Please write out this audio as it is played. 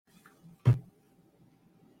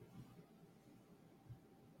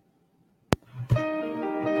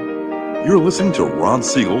You're listening to Ron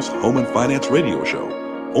Siegel's Home and Finance Radio Show,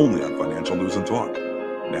 only on Financial News and Talk.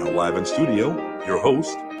 Now live in studio, your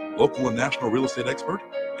host, local and national real estate expert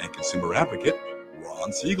and consumer advocate,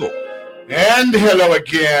 Ron Siegel. And hello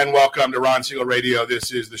again. Welcome to Ron Siegel Radio.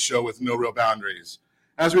 This is the show with no real boundaries.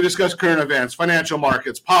 As we discuss current events, financial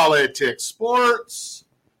markets, politics, sports,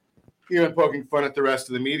 even poking fun at the rest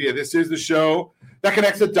of the media, this is the show that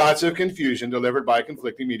connects the dots of confusion delivered by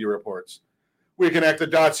conflicting media reports. We connect the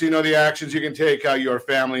dots so you know the actions you can take, how your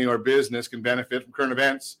family or business can benefit from current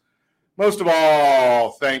events. Most of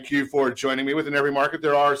all, thank you for joining me. Within every market,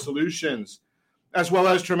 there are solutions, as well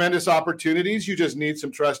as tremendous opportunities. You just need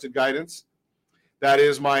some trusted guidance. That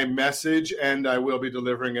is my message, and I will be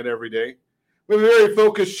delivering it every day. We have a very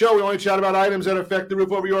focused show. We only chat about items that affect the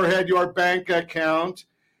roof over your head, your bank account,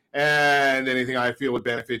 and anything I feel would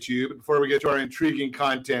benefit you. But before we get to our intriguing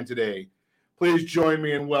content today, please join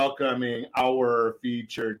me in welcoming our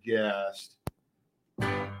featured guest.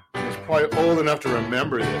 He's probably old enough to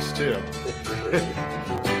remember this, too.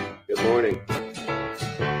 Good morning.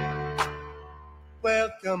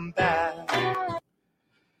 Welcome back.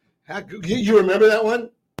 You remember that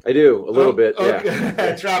one? I do, a little bit, okay.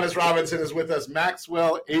 Yeah. Travis Robinson is with us,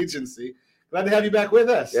 Maxwell Agency. Glad to have you back with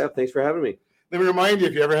us. Yeah, thanks for having me. Let me remind you,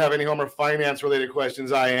 if you ever have any home or finance-related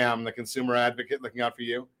questions, I am the consumer advocate looking out for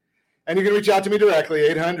you. And you can reach out to me directly,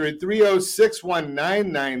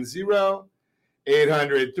 800-306-1990,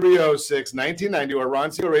 800-306-1990, or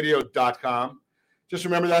ronsiegelradio.com. Just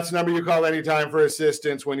remember that's the number you call anytime for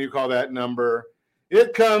assistance. When you call that number,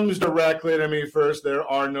 it comes directly to me first. There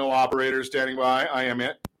are no operators standing by. I am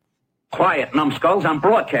it. Quiet, numbskulls. I'm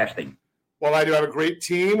broadcasting. Well, I do have a great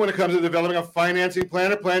team when it comes to developing a financing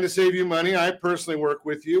plan, a plan to save you money. I personally work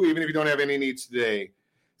with you, even if you don't have any needs today.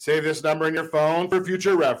 Save this number in your phone for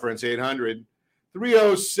future reference,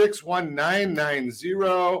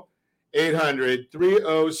 800-306-1990,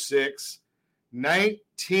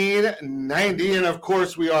 800-306-1990. And, of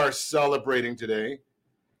course, we are celebrating today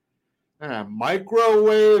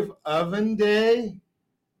Microwave Oven Day.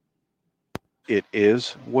 It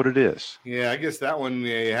is what it is. Yeah, I guess that one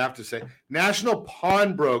you have to say. National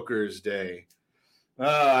Pawnbrokers Day.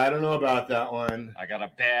 I don't know about that one. I got a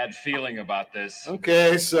bad feeling about this.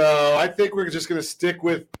 Okay, so I think we're just going to stick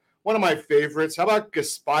with one of my favorites. How about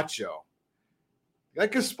gazpacho? You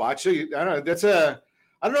like gazpacho? I don't know.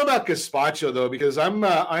 I don't know about gazpacho though, because I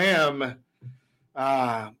am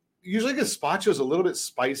usually gazpacho is a little bit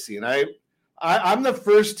spicy, and I'm the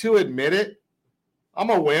first to admit it. I'm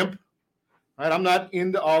a wimp. Right? I'm not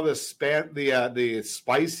into all the spicy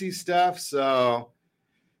stuff, so.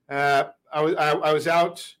 I was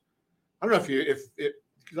out. I don't know if you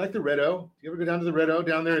like the Red O. Do you ever go down to the Red O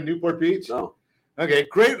down there in Newport Beach? No. Okay,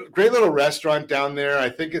 great little restaurant down there. I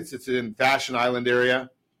think it's in Fashion Island area,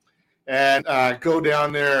 and go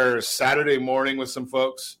down there Saturday morning with some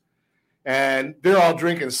folks, and they're all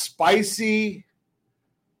drinking spicy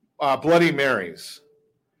Bloody Marys.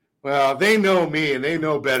 Well, they know me and they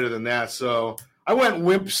know better than that, so I went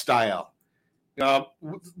wimp style.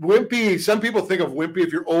 Wimpy, some people think of Wimpy,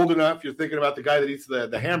 if you're old enough, you're thinking about the guy that eats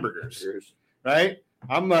the hamburgers, right?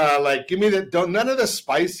 I'm like, give me none of the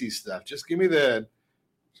spicy stuff. Just give me the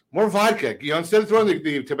more vodka. Instead of throwing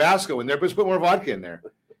the Tabasco in there, just put more vodka in there.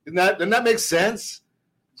 Doesn't that make sense?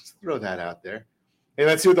 Just throw that out there. Hey,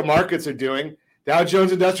 let's see what the markets are doing. Dow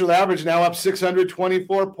Jones Industrial Average now up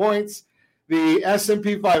 624 points. The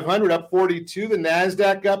S&P 500 up 42. The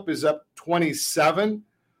NASDAQ is up 27.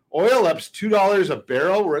 Oil up's $2 a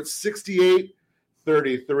barrel. We're at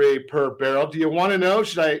 $68.33 per barrel. Do you want to know?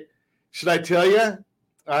 Should I tell you?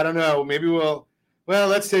 I don't know. Maybe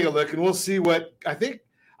let's take a look and we'll see what I think,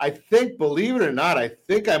 believe it or not, I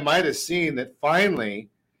think I might have seen that finally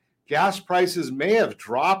gas prices may have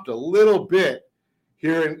dropped a little bit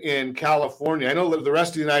here in California. I know that the rest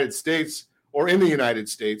of the United States, or in the United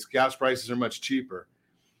States, gas prices are much cheaper.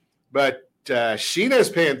 But Sheena is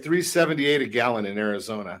paying $3.78 a gallon in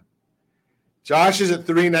Arizona. Josh is at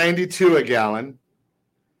 $3.92 a gallon.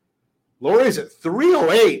 Lori's at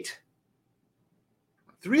 $3.08.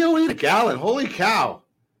 $3.08 a gallon. Holy cow.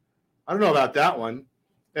 I don't know about that one.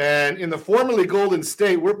 And in the formerly Golden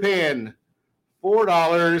State, we're paying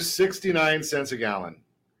 $4.69 a gallon.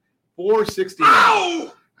 $4.69.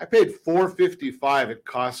 Ow! I paid $4.55 at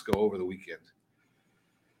Costco over the weekend.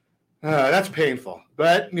 That's painful,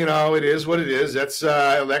 but it is what it is. That's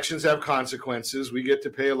elections have consequences. We get to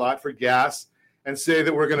pay a lot for gas and say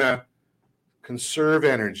that we're going to conserve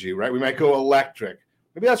energy, right? We might go electric.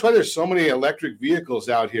 Maybe that's why there's so many electric vehicles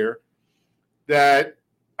out here that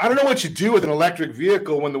I don't know what you do with an electric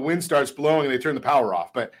vehicle when the wind starts blowing and they turn the power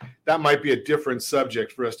off, but that might be a different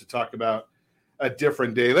subject for us to talk about a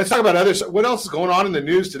different day. Let's talk about what else is going on in the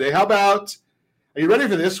news today. How about, are you ready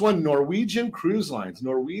for this one? Norwegian Cruise Lines.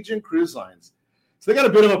 So they got a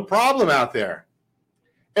bit of a problem out there.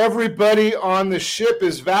 Everybody on the ship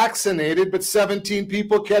is vaccinated, but 17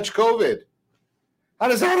 people catch COVID. How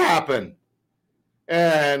does that happen?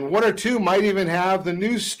 And one or two might even have the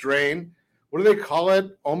new strain. What do they call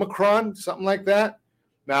it? Omicron? Something like that?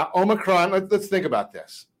 Now, Omicron, let's think about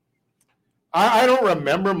this. I don't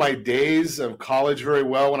remember my days of college very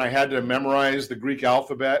well when I had to memorize the Greek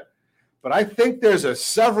alphabet, but I think there's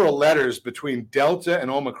several letters between Delta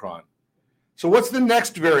and Omicron. So what's the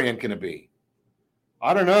next variant going to be?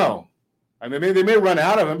 I don't know. I mean, they may run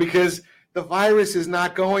out of them because the virus is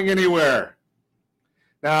not going anywhere.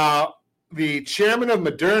 Now, the chairman of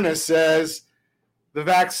Moderna says the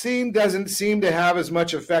vaccine doesn't seem to have as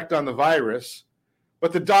much effect on the virus,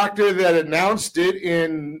 but the doctor that announced it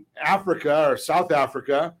in Africa or South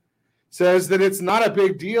Africa says that it's not a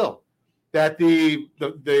big deal, that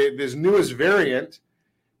this newest variant,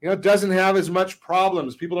 doesn't have as much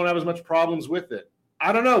problems. People don't have as much problems with it.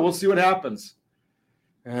 I don't know. We'll see what happens.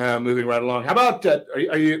 Moving right along. How about,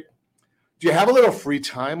 do you have a little free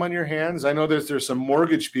time on your hands? I know there's some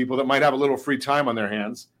mortgage people that might have a little free time on their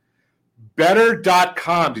hands.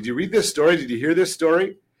 Better.com. Did you read this story? Did you hear this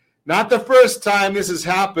story? Not the first time this has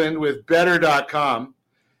happened with Better.com.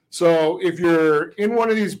 So if you're in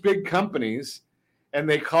one of these big companies and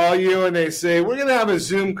they call you and they say, we're going to have a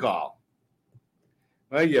Zoom call,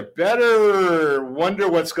 well, you better wonder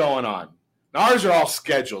what's going on. Now, ours are all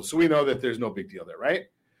scheduled, so we know that there's no big deal there, right?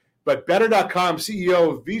 But Better.com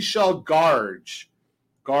CEO Vishal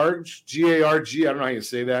Garg, G-A-R-G, I don't know how you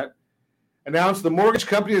say that, announced the mortgage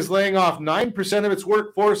company is laying off 9% of its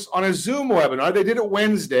workforce on a Zoom webinar. They did it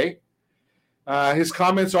Wednesday. His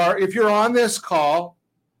comments are, if you're on this call,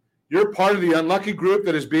 you're part of the unlucky group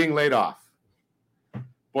that is being laid off.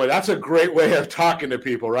 Boy, that's a great way of talking to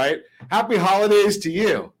people, right? Happy holidays to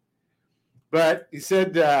you. But he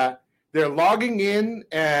said they're logging in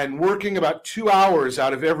and working about 2 hours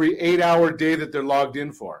out of every 8-hour day that they're logged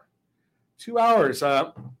in for. 2 hours.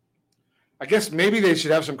 I guess maybe they should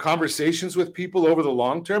have some conversations with people over the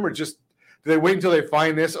long term, or just do they wait until they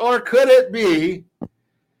find this? Or could it be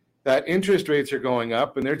that interest rates are going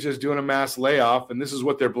up and they're just doing a mass layoff and this is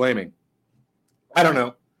what they're blaming? I don't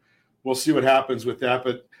know. We'll see what happens with that.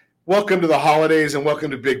 But welcome to the holidays and welcome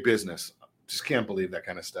to big business. Just can't believe that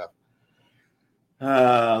kind of stuff.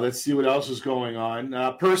 Let's see what else is going on.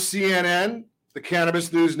 Per CNN, the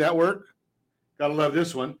Cannabis News Network, gotta love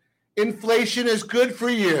this one. Inflation is good for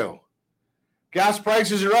you. Gas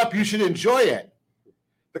prices are up. You should enjoy it.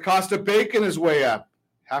 The cost of bacon is way up.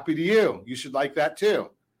 Happy to you. You should like that too.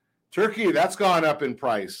 Turkey, that's gone up in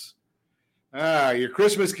price. Your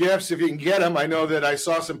Christmas gifts, if you can get them. I know that I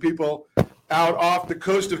saw some people out off the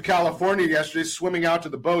coast of California yesterday swimming out to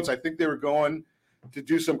the boats. I think they were going to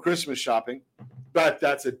do some Christmas shopping, but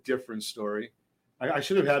that's a different story. I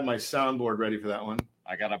should have had my soundboard ready for that one.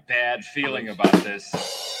 I got a bad feeling about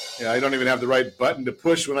this. Yeah, I don't even have the right button to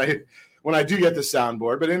push when I do get the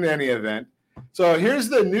soundboard, but in any event. So here's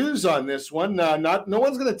the news on this one. No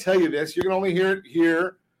one's going to tell you this. You're going to only hear it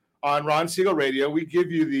here on Ron Siegel Radio. We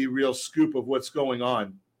give you the real scoop of what's going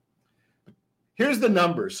on. Here's the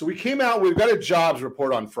numbers. So we've got a jobs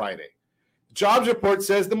report on Friday. The jobs report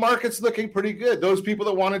says the market's looking pretty good. Those people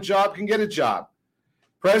that want a job can get a job.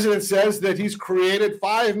 President says that he's created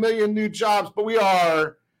 5 million new jobs, but we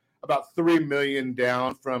are about 3 million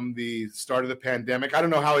down from the start of the pandemic. I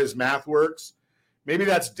don't know how his math works. Maybe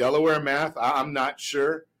that's Delaware math. I'm not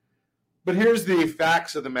sure. But here's the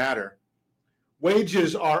facts of the matter.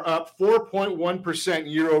 Wages are up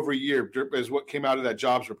 4.1% year over year is what came out of that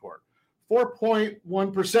jobs report.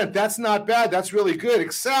 4.1%. That's not bad. That's really good,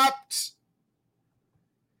 except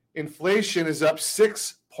inflation is up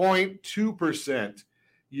 6.2%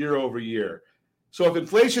 year over year. So if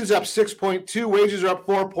inflation's up 6.2, wages are up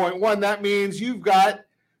 4.1, that means you've got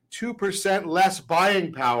 2% less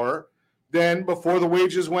buying power than before the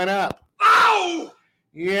wages went up. Ow!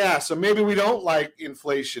 Yeah, so maybe we don't like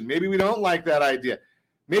inflation. Maybe we don't like that idea.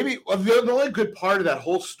 Maybe the only good part of that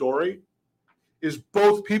whole story is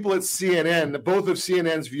both people at CNN, both of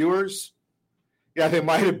CNN's viewers, yeah, they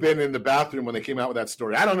might have been in the bathroom when they came out with that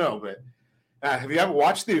story. I don't know, but have you ever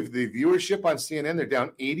watched the viewership on CNN? They're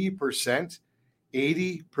down 80%.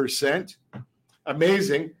 80%.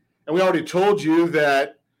 Amazing. And we already told you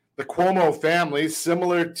that the Cuomo family,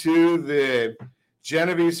 similar to the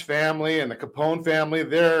Genovese family and the Capone family,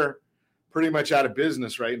 they're pretty much out of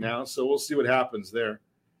business right now. So we'll see what happens there.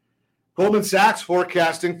 Goldman Sachs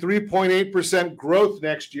forecasting 3.8% growth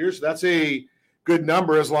next year. So that's a good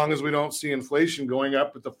number as long as we don't see inflation going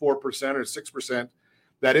up at the 4% or 6%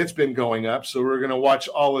 that it's been going up. So we're going to watch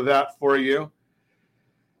all of that for you.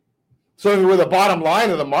 So with the bottom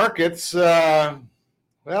line of the markets, the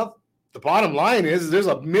bottom line is there's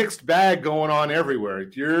a mixed bag going on everywhere.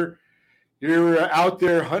 If you're out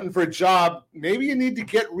there hunting for a job, maybe you need to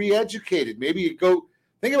get re-educated. Maybe you go,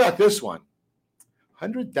 think about this one,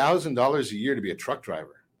 $100,000 a year to be a truck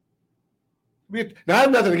driver. Now, I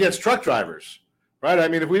have nothing against truck drivers, right? I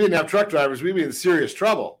mean, if we didn't have truck drivers, we'd be in serious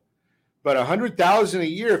trouble. But $100,000 a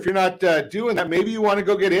year, if you're not doing that, maybe you want to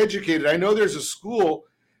go get educated. I know there's a school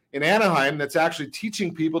in Anaheim that's actually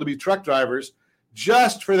teaching people to be truck drivers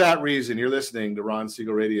just for that reason. You're listening to Ron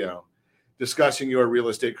Siegel Radio, discussing your real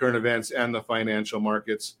estate current events and the financial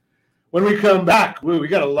markets. When we come back, we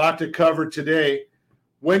got a lot to cover today.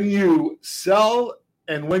 When you sell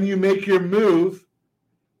and when you make your move,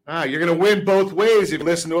 you're going to win both ways if you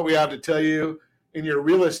listen to what we have to tell you in your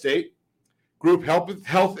real estate. Group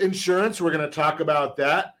health insurance, we're going to talk about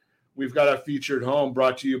that. We've got a featured home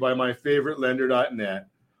brought to you by myfavouritelender.net.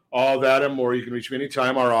 All that and more. You can reach me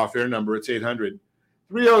anytime. Our off-air number, it's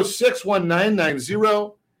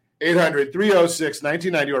 800-306-1990,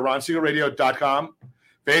 800-306-1990, or RonSiegelRadio.com,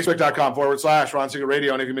 Facebook.com/Ron Siegel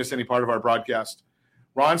Radio. And if you missed any part of our broadcast,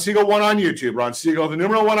 Ron Siegel 1 on YouTube. Ron Siegel, the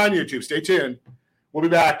numeral 1 on YouTube. Stay tuned. We'll be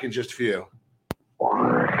back in just a few.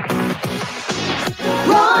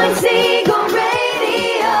 Ron Siegel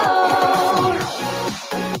Radio,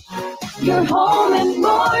 your home and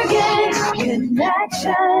mortgage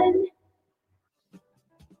connection.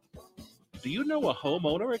 Do you know a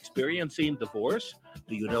homeowner experiencing divorce?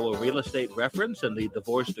 Do you know a real estate reference and the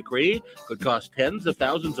divorce decree could cost tens of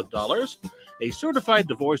thousands of dollars? A certified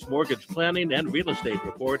divorce mortgage planning and real estate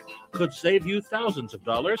report could save you thousands of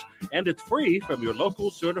dollars, and it's free from your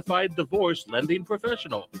local certified divorce lending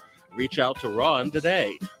professional. Reach out to Ron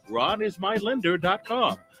today.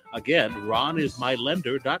 RonIsMyLender.com. Again,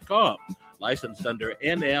 RonIsMyLender.com. Licensed under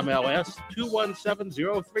NMLS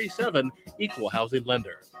 217037, Equal Housing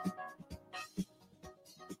Lender.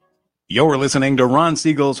 You're listening to Ron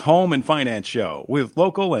Siegel's Home and Finance Show with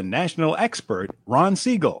local and national expert Ron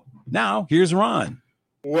Siegel. Now, here's Ron.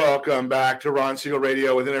 Welcome back to Ron Siegel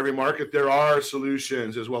Radio. Within every market, there are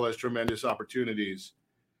solutions as well as tremendous opportunities.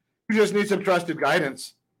 You just need some trusted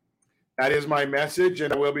guidance. That is my message,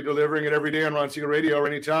 and I will be delivering it every day on Ron Siegel Radio or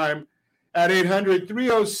anytime at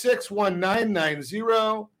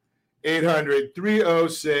 800-306-1990,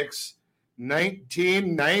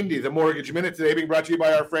 800-306-1990. The Mortgage Minute today being brought to you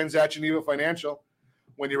by our friends at Geneva Financial.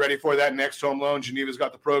 When you're ready for that next home loan, Geneva's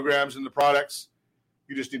got the programs and the products.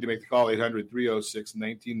 You just need to make the call,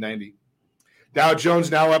 800-306-1990. Dow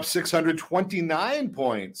Jones now up 629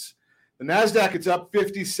 points. The NASDAQ, it's up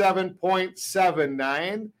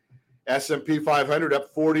 57.79. S&P 500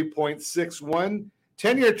 up 40.61.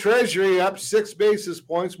 10-year Treasury up 6 basis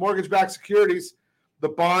points. Mortgage-backed securities, the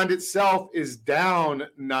bond itself is down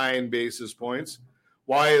 9 basis points.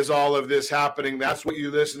 Why is all of this happening? That's what you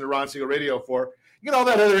listen to Ron Siegel Radio for. You get all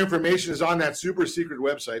that other information is on that super secret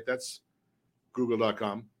website. That's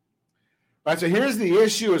google.com. All right, so here's the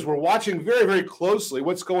issue is we're watching very, very closely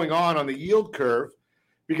what's going on the yield curve,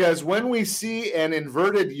 because when we see an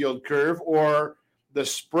inverted yield curve or the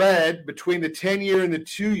spread between the 10-year and the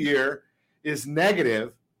 2-year is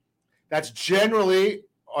negative, that's generally,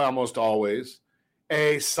 almost always,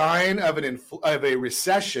 a sign of a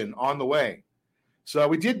recession on the way. So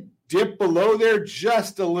we did dip below there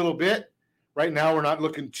just a little bit. Right now we're not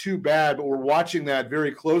looking too bad, but we're watching that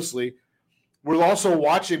very closely. We're also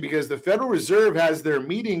watching because the Federal Reserve has their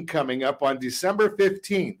meeting coming up on December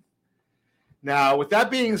 15th. Now, with that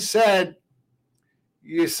being said,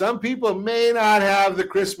 some people may not have the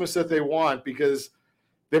Christmas that they want because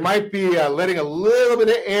they might be letting a little bit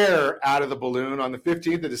of air out of the balloon on the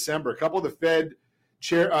 15th of December. A couple of the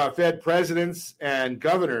Fed presidents and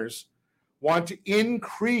governors want to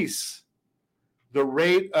increase the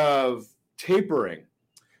rate of tapering.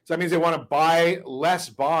 So that means they want to buy less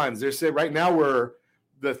bonds. They say right now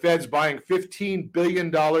the Fed's buying $15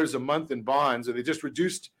 billion a month in bonds, and they just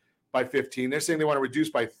reduced by 15. They're saying they want to reduce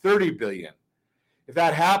by $30 billion. If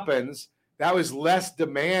that happens, that was less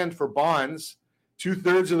demand for bonds.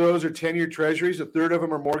 2/3 of those are 10-year treasuries. 1/3 of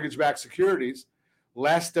them are mortgage-backed securities.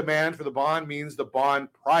 Less demand for the bond means the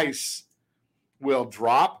bond price will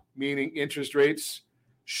drop, meaning interest rates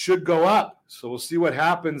should go up. So we'll see what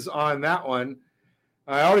happens on that one.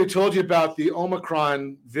 I already told you about the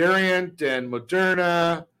Omicron variant and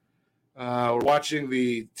Moderna. We're watching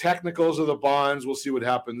the technicals of the bonds. We'll see what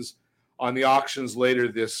happens on the auctions later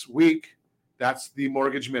this week. That's the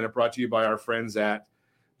Mortgage Minute, brought to you by our friends at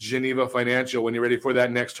Geneva Financial. When you're ready for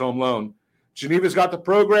that next home loan, Geneva's got the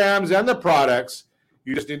programs and the products.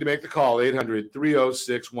 You just need to make the call,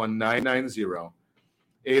 800-306-1990,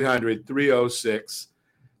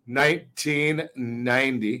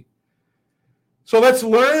 800-306-1990. So let's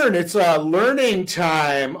learn. It's a learning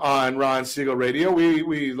time on Ron Siegel Radio.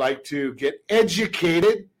 We like to get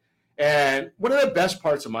educated. And one of the best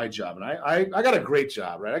parts of my job, and I got a great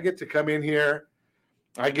job, right? I get to come in here.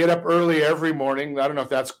 I get up early every morning. I don't know if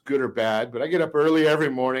that's good or bad, but I get up early every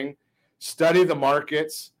morning, study the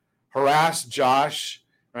markets, harass Josh,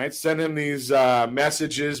 right? Send him these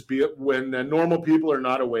messages when normal people are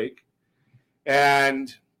not awake,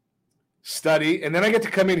 and study. And then I get to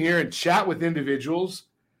come in here and chat with individuals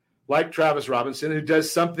like Travis Robinson, who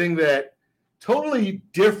does something that totally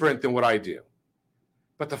different than what I do.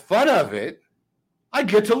 But the fun of it, I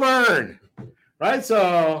get to learn, right?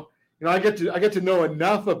 So, I get to know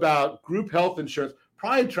enough about group health insurance.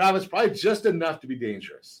 Probably, Travis, just enough to be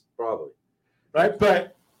dangerous. Probably. Right?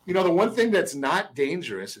 But, the one thing that's not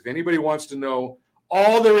dangerous, if anybody wants to know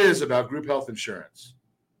all there is about group health insurance,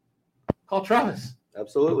 call Travis.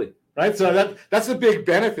 Absolutely. Right? So that's the big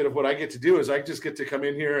benefit of what I get to do is I just get to come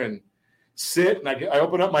in here and sit, and I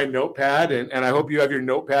open up my notepad, and I hope you have your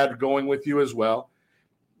notepad going with you as well.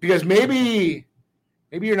 Because maybe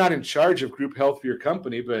you're not in charge of group health for your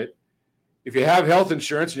company, but if you have health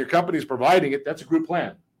insurance and your company is providing it, that's a group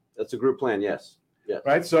plan. That's a group plan, yes. Yes.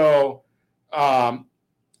 Right? So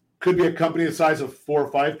could be a company the size of 4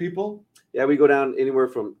 or 5 people. Yeah, we go down anywhere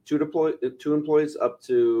from 2 employees up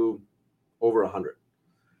to over 100.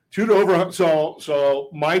 2 to over 100. So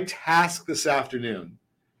my task this afternoon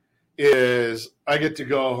is I get to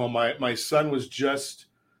go home. My son was just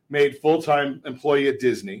made full-time employee at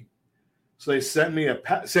Disney. So they sent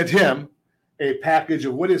him a package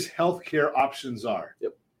of what his healthcare options are.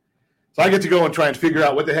 Yep. So I get to go and try and figure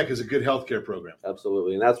out what the heck is a good healthcare program.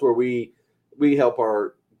 Absolutely. And that's where we help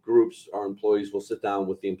our groups, our employees. We'll sit down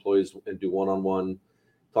with the employees and do one-on-one,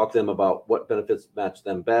 talk to them about what benefits match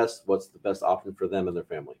them best, what's the best option for them and their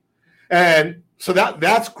family. And so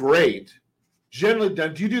that's great. Generally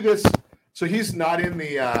done. Do you do this? So he's not in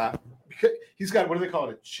the he's got, what do they call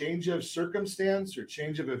it? A change of circumstance or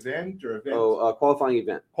change of event or event? Qualifying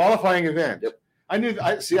event. Qualifying event. Yep. I knew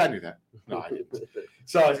that. No, I didn't.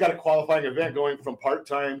 So he's got a qualifying event going from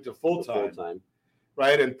part-time to full-time.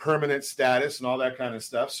 Right? And permanent status and all that kind of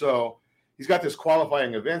stuff. So he's got this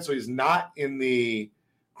qualifying event. So he's not in the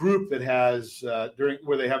group that has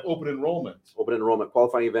where they have open enrollment. Open enrollment,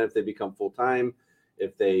 qualifying event if they become full-time,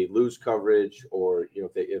 if they lose coverage, or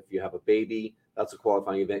if you have a baby. That's a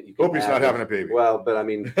qualifying event. You can hope he's not having a baby. Well, but I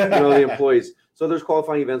mean, the employees. So there's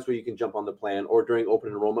qualifying events where you can jump on the plan, or during open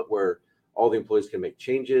enrollment where all the employees can make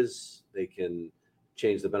changes. They can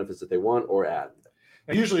change the benefits that they want or add.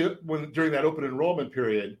 And usually during that open enrollment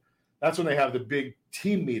period, that's when they have the big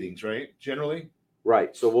team meetings, right? Generally.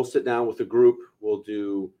 Right. So we'll sit down with a group. We'll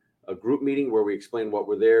do a group meeting where we explain what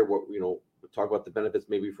we're there, we'll talk about the benefits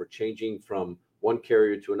maybe for changing from one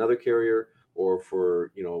carrier to another carrier, or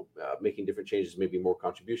for, making different changes, maybe more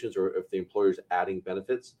contributions, or if the employer's adding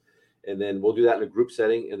benefits. And then we'll do that in a group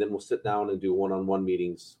setting, and then we'll sit down and do one-on-one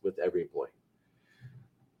meetings with every employee.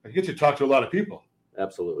 I get to talk to a lot of people.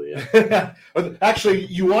 Absolutely, yeah. Actually,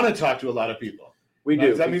 you want to talk to a lot of people. We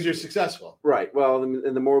do. That means you're successful. Right. Well,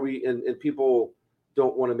 and the more and people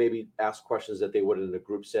don't want to maybe ask questions that they would in a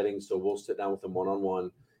group setting. So we'll sit down with them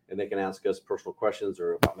one-on-one, and they can ask us personal questions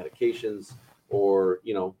or about medications, or,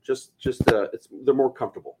 they're more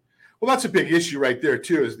comfortable. Well, that's a big issue right there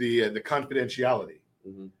too, is the confidentiality,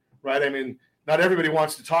 mm-hmm. Right? I mean, not everybody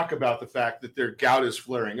wants to talk about the fact that their gout is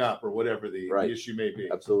flaring up or whatever the issue may be.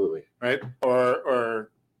 Absolutely. Right.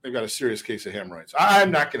 Or they've got a serious case of hemorrhoids.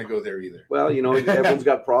 I'm not going to go there either. Well, everyone's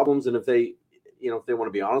got problems. And if they want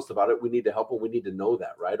to be honest about it, we need to help them. We need to know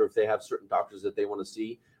that, right? Or if they have certain doctors that they want to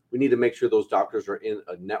see, we need to make sure those doctors are in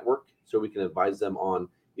a network so we can advise them on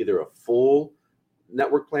either a full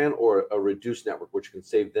network plan or a reduced network, which can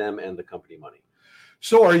save them and the company money.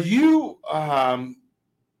 So are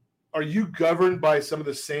you governed by some of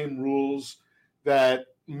the same rules that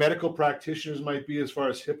medical practitioners might be as far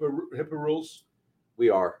as HIPAA rules? We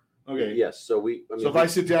are. Okay. Yes. So if I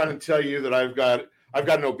sit down and tell you that I've got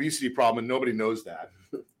an obesity problem and nobody knows that,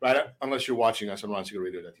 right? Unless you're watching us on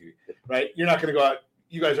RonSiegelRadio.tv, right? You're not going to go out.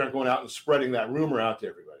 You guys aren't going out and spreading that rumor out to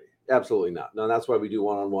everybody. Absolutely not. No, that's why we do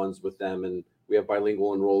one-on-ones with them, and we have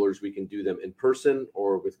bilingual enrollers. We can do them in person,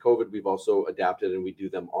 or with COVID, we've also adapted and we do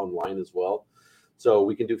them online as well. So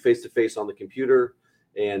we can do face-to-face on the computer,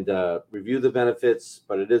 and review the benefits.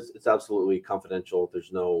 But it's absolutely confidential.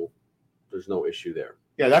 There's no issue there.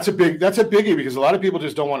 Yeah, that's a biggie because a lot of people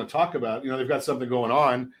just don't want to talk about. They've got something going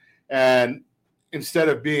on, and instead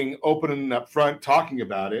of being open and upfront talking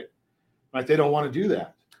about it, right, they don't want to do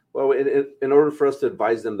that. Well, in order for us to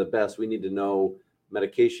advise them the best, we need to know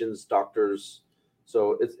medications, doctors.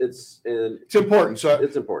 So it's important. So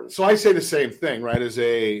it's important. So I say the same thing, right? As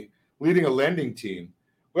leading a lending team,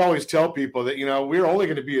 we always tell people that we're only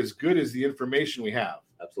going to be as good as the information we have.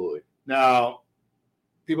 Absolutely. Now,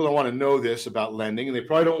 people don't want to know this about lending, and they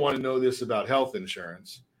probably don't want to know this about health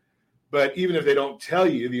insurance. But even if they don't tell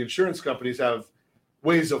you, the insurance companies have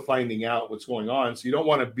ways of finding out what's going on. So you don't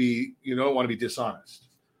want to be dishonest.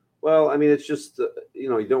 Well, I mean, it's just you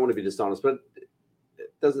don't want to be dishonest, but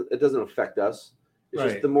it doesn't affect us. It's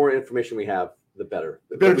just the more information we have, the better.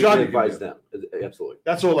 The better job you advise them. Absolutely.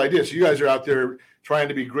 That's the whole idea. So you guys are out there trying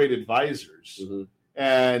to be great advisors, mm-hmm.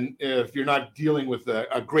 and if you're not dealing with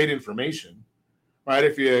a great information, right?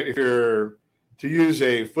 If you're to use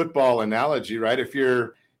a football analogy, right? If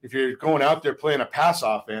you're going out there playing a pass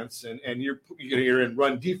offense and you're in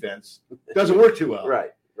run defense, it doesn't work too well.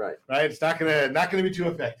 Right. It's not gonna be too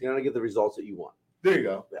effective. You're not gonna get the results that you want. There you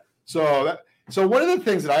go. Yeah. So one of the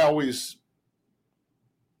things that I always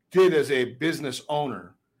did as a business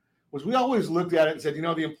owner was we always looked at it and said,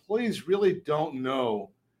 the employees really don't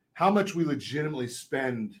know how much we legitimately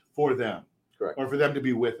spend for them. Correct. Or for them to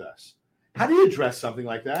be with us. How do you address something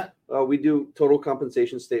like that? We do total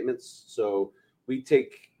compensation statements. So we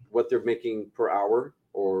take what they're making per hour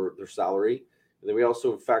or their salary. And then we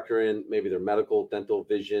also factor in maybe their medical, dental,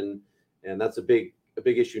 vision. And that's a big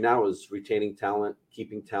issue now is retaining talent,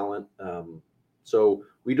 keeping talent. So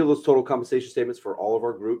we do those total compensation statements for all of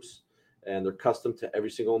our groups, and they're custom to every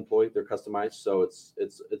single employee. They're customized. So it's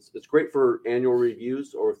great for annual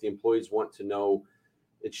reviews, or if the employees want to know,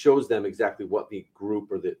 it shows them exactly what the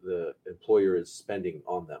group or the employer is spending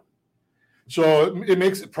on them. So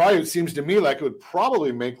it seems to me like it would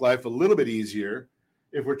probably make life a little bit easier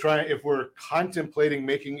if we're contemplating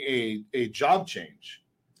making a job change,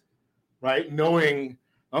 right? Knowing,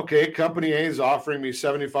 okay, company A is offering me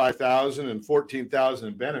 $75,000 and $14,000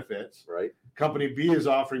 in benefits. Right. Company B is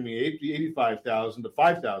offering me $85,000 to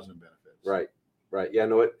 $5,000 in benefits. Right. Yeah,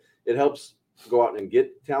 no, it helps go out and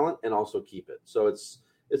get talent and also keep it. So it's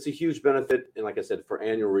a huge benefit. And like I said, for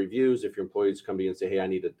annual reviews, if your employees come to you and say, hey, I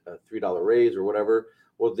need a $3 raise or whatever,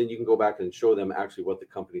 well, then you can go back and show them actually what the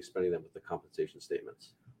company's spending them with the compensation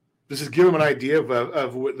statements. This is give them an idea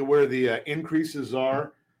of where the increases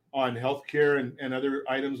are on healthcare and other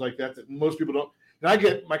items like that most people don't.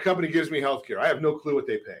 And my company gives me healthcare. I have no clue what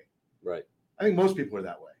they pay. Right. I think most people are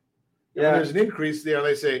that way. Yeah. When there's an increase there,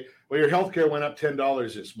 they say, well, your healthcare went up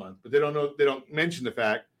 $10 this month, but they don't mention the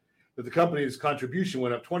fact that the company's contribution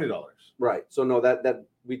went up $20. Right. So no, that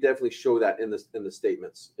we definitely show that in the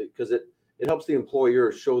statements because it helps the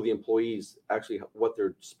employer show the employees actually what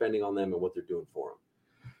they're spending on them and what they're doing for them.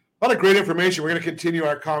 A lot of great information. We're going to continue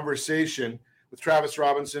our conversation with Travis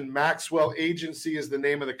Robinson. Maxwell Agency is the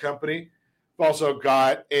name of the company. We've also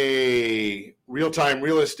got a real-time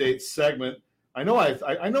real estate segment. I know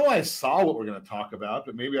I saw what we're going to talk about,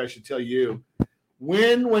 but maybe I should tell you.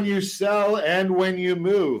 Win when you sell and when you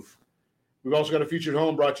move. We've also got a featured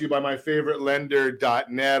home brought to you by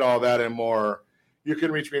myfavoritelender.net, all that and more. You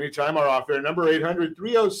can reach me anytime. Our off-air number,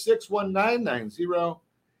 800-306-1990,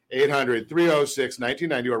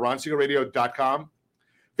 800-306-1990, or ronsiegelradio.com,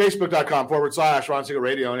 facebook.com/Ron Siegel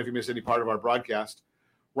Radio. And if you miss any part of our broadcast,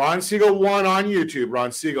 Ron Siegel 1 on YouTube.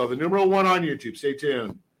 Ron Siegel, the numeral 1 on YouTube. Stay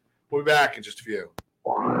tuned. We'll be back in just a few.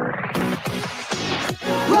 Ron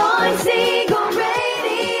Siegel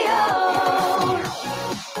Radio,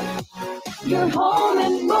 your home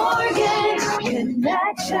and mortgage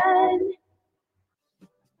connection.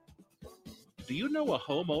 Do you know a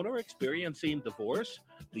homeowner experiencing divorce?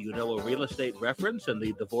 Do you know a real estate reference and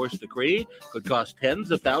the divorce decree could cost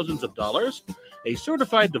tens of thousands of dollars? A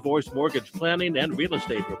certified divorce mortgage planning and real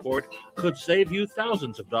estate report could save you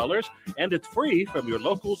thousands of dollars, and it's free from your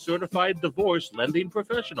local certified divorce lending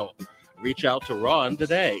professional. Reach out to Ron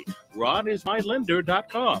today.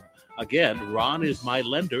 RonIsMyLender.com. Again,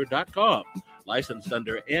 RonIsMyLender.com. Licensed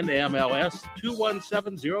under NMLS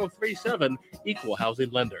 217037, Equal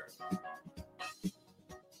Housing Lender.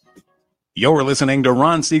 You're listening to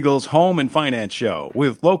Ron Siegel's Home and Finance Show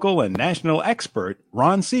with local and national expert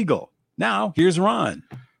Ron Siegel. Now, here's Ron.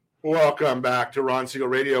 Welcome back to Ron Siegel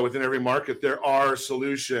Radio. Within every market, there are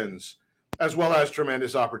solutions as well as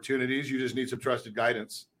tremendous opportunities. You just need some trusted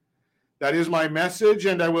guidance. That is my message,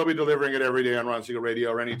 and I will be delivering it every day on Ron Siegel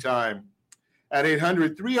Radio or anytime at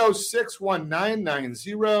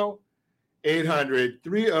 800-306-1990,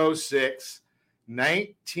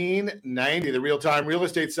 800-306-1990. The real-time real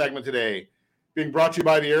estate segment today being brought to you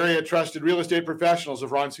by the area trusted real estate professionals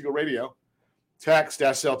of Ron Siegel Radio. Text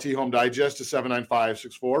SLT Home Digest to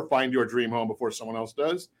 79564. Find your dream home before someone else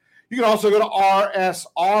does. You can also go to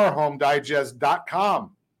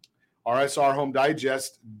rsrhomedigest.com.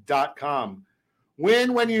 rsrhomedigest.com.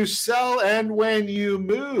 Win when you sell and when you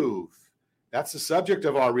move. That's the subject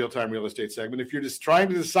of our real-time real estate segment. If you're just trying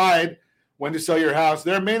to decide when to sell your house,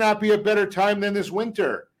 there may not be a better time than this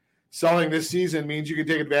winter. Selling this season means you can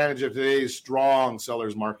take advantage of today's strong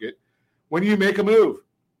seller's market when you make a move.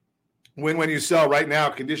 Win when you sell. Right now,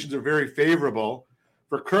 conditions are very favorable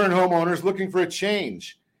for current homeowners looking for a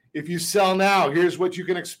change. If you sell now, here's what you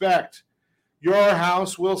can expect. Your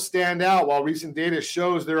house will stand out. While recent data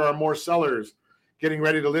shows there are more sellers getting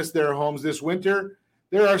ready to list their homes this winter,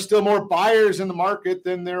 there are still more buyers in the market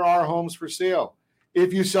than there are homes for sale.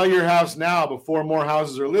 If you sell your house now before more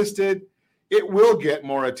houses are listed, it will get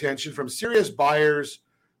more attention from serious buyers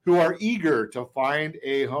who are eager to find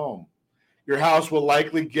a home. Your house will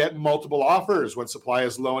likely get multiple offers when supply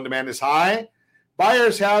is low and demand is high.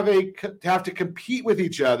 Buyers have to compete with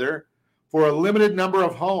each other for a limited number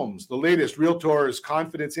of homes. The latest Realtors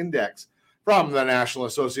Confidence Index from the National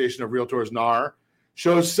Association of Realtors, NAR,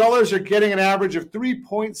 shows sellers are getting an average of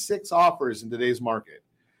 3.6 offers in today's market.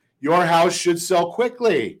 Your house should sell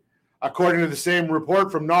quickly. According to the same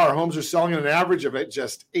report from NAR, homes are selling at an average of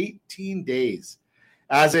just 18 days.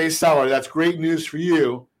 As a seller, that's great news for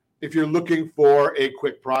you if you're looking for a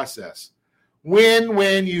quick process. Win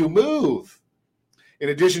when you move. In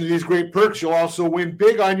addition to these great perks, you'll also win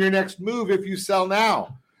big on your next move if you sell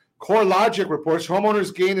now. CoreLogic reports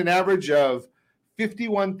homeowners gained an average of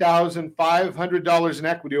 $51,500 in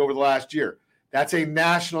equity over the last year. That's a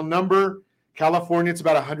national number. California, it's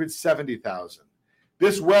about $170,000.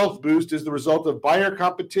 This wealth boost is the result of buyer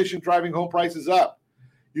competition driving home prices up.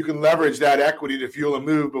 You can leverage that equity to fuel a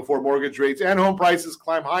move before mortgage rates and home prices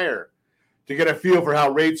climb higher. To get a feel for how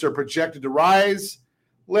rates are projected to rise,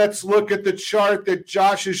 let's look at the chart that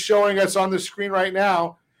Josh is showing us on the screen right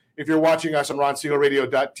now. If you're watching us on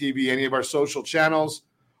RonSiegelRadio.tv, any of our social channels,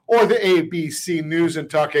 or the ABC News and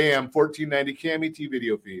Talk AM 1490 KMET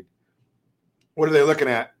video feed. What are they looking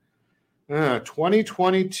at?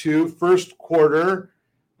 2022 first quarter.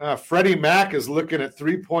 Freddie Mac is looking at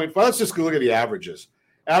 3.5. Let's just go look at the averages.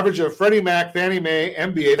 Average of Freddie Mac, Fannie Mae,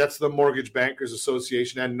 MBA, that's the Mortgage Bankers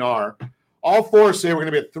Association, and NAR. All four say we're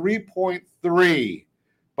going to be at 3.3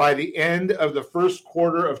 by the end of the first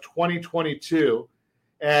quarter of 2022.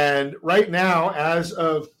 And right now, as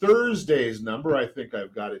of Thursday's number, I think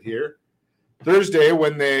I've got it here. Thursday,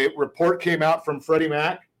 when the report came out from Freddie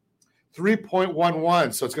Mac,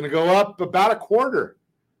 3.11. So it's going to go up about a quarter.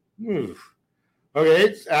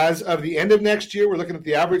 Okay, as of the end of next year, we're looking at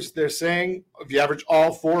the average. They're saying, if you average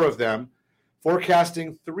all four of them,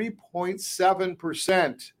 forecasting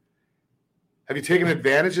 3.7%. Have you taken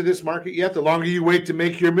advantage of this market yet? The longer you wait to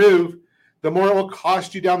make your move, the more it will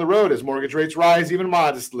cost you down the road as mortgage rates rise, even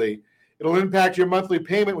modestly. It'll impact your monthly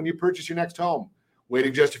payment when you purchase your next home.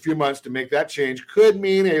 Waiting just a few months to make that change could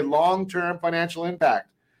mean a long-term financial impact.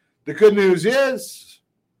 The good news is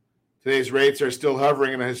today's rates are still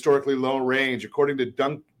hovering in a historically low range, according to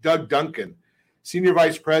Doug Duncan, Senior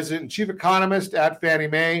Vice President and Chief Economist at Fannie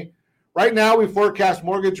Mae. Right now, we forecast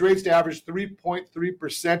mortgage rates to average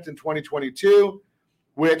 3.3% in 2022,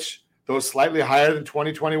 which, though slightly higher than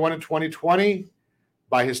 2021 and 2020,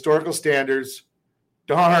 by historical standards,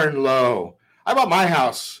 darn low. I bought my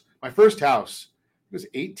house, my first house. It was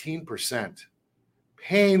 18%.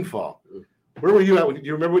 Painful. Where were you at? Do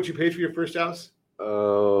you remember what you paid for your first house?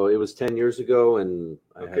 It was 10 years ago, and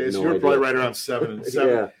I had so no you're idea. probably right around 7,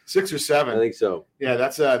 Yeah. 6 or 7. I think so. Yeah,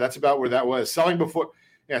 that's about where that was. Selling before.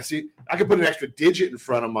 Yeah, see, I could put an extra digit in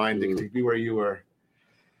front of mine to be where you were.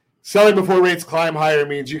 Selling before rates climb higher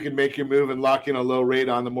means you can make your move and lock in a low rate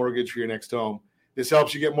on the mortgage for your next home. This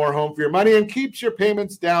helps you get more home for your money and keeps your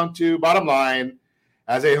payments down to bottom line.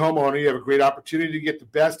 As a homeowner, you have a great opportunity to get the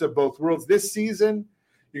best of both worlds. This season,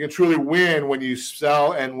 you can truly win when you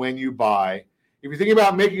sell and when you buy. If you're thinking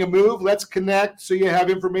about making a move, let's connect so you have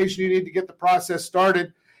information you need to get the process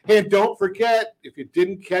started. Hey, and don't forget, if you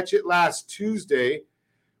didn't catch it last Tuesday,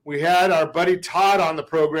 we had our buddy Todd on the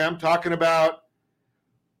program talking about,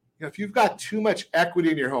 if you've got too much equity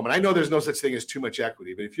in your home, and I know there's no such thing as too much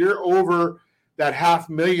equity, but if you're over that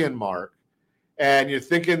 $500,000 mark and you're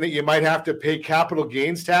thinking that you might have to pay capital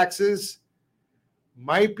gains taxes,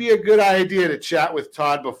 might be a good idea to chat with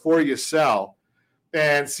Todd before you sell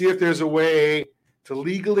and see if there's a way to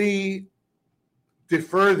legally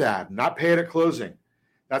defer that, not pay it at closing.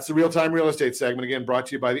 That's the Real-Time Real Estate segment, again, brought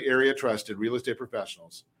to you by the area trusted real estate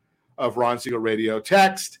professionals of Ron Siegel Radio.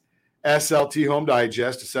 Text SLT Home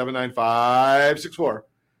Digest to 79564.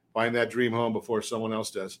 Find that dream home before someone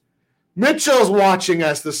else does. Mitchell's watching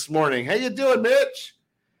us this morning. How you doing, Mitch?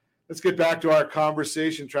 Let's get back to our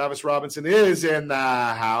conversation. Travis Robinson is in the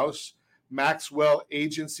house. Maxwell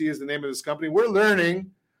Agency is the name of this company. We're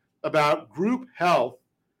learning about group health,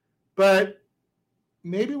 but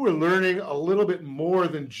maybe we're learning a little bit more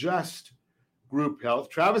than just group health.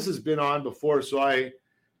 Travis has been on before, so I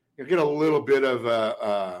get a little bit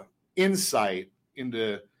of insight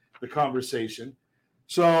into the conversation.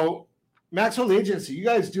 So Maxwell Agency, you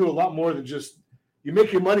guys do a lot more than just, you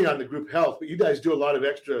make your money on the group health, but you guys do a lot of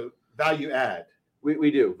extra value add. We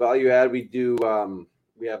do. Value add, we do.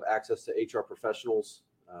 We have access to HR professionals.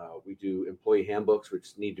 We do employee handbooks,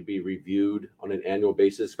 which need to be reviewed on an annual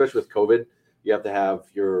basis, especially with COVID. You have to have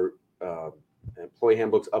your employee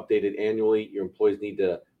handbooks updated annually. Your employees need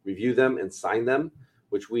to review them and sign them,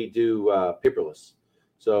 which we do paperless.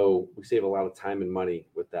 So we save a lot of time and money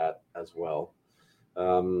with that as well.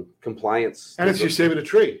 Compliance. And you're saving a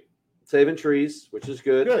tree. Saving trees, which is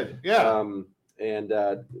good. Good, yeah.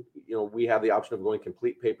 We have the option of going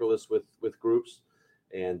complete paperless with groups.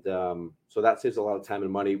 And so that saves a lot of time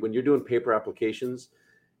and money. When you're doing paper applications,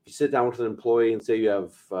 you sit down with an employee and say you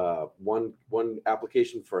have one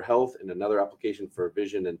application for health and another application for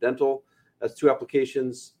vision and dental. That's 2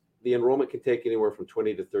 applications. The enrollment can take anywhere from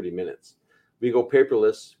 20 to 30 minutes. We go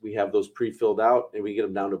paperless. We have those pre-filled out, and we get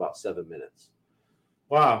them down to about 7 minutes.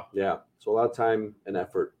 Wow. Yeah. So a lot of time and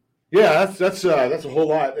effort. Yeah, that's a whole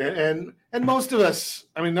lot. And most of us,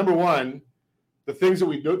 I mean, number one, the things that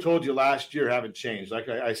we told you last year haven't changed. Like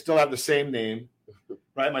I still have the same name,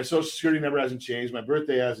 right? My social security number hasn't changed. My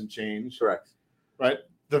birthday hasn't changed. Correct. Right.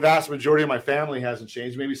 The vast majority of my family hasn't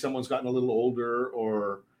changed. Maybe someone's gotten a little older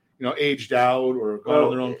or, aged out or gone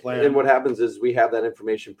on their own plan. And what happens is we have that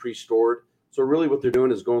information pre-stored. So really what they're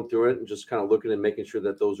doing is going through it and just kind of looking and making sure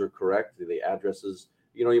that those are correct. The addresses,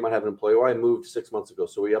 you might have an employee, I moved 6 months ago.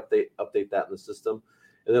 So we update that in the system.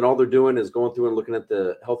 And then all they're doing is going through and looking at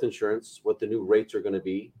the health insurance, what the new rates are going to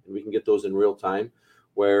be. And we can get those in real time,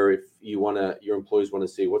 where if your employees want to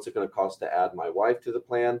see what's it going to cost to add my wife to the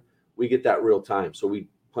plan, we get that real time. So we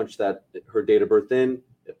punch her date of birth in,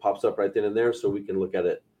 it pops up right then and there. So we can look at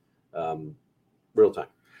it real time.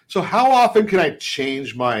 So how often can I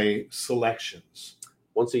change my selections?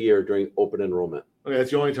 Once a year during open enrollment. Okay,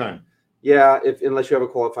 that's the only time. Yeah, unless you have a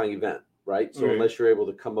qualifying event, right? So Okay. unless you're able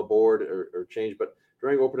to come aboard or change, but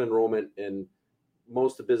during open enrollment, and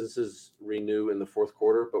most of the businesses renew in the fourth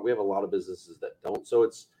quarter, but we have a lot of businesses that don't. So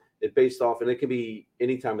it's based off, and it can be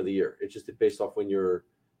any time of the year. It's just based off when your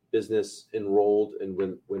business enrolled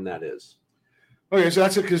and when that is. Okay, so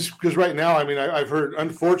that's it. Because right now, I mean, I've heard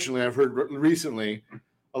recently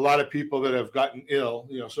a lot of people that have gotten ill,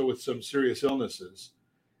 so with some serious illnesses,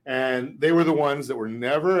 and they were the ones that were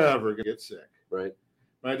never ever going to get sick. Right.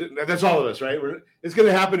 Right. That's all of us, right? It's going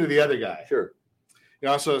to happen to the other guy. Sure.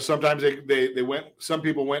 So sometimes they went. Some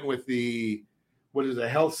people went with the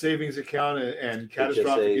health savings account and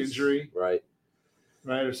catastrophic HSAs, injury, right,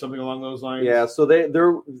 or something along those lines. Yeah. So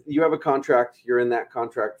you have a contract. You're in that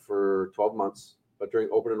contract for 12 months, but during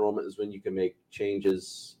open enrollment is when you can make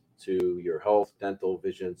changes to your health, dental,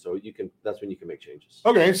 vision. So that's when you can make changes.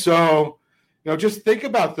 Okay, so just think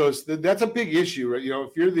about those. That's a big issue, right?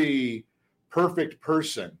 If you're the perfect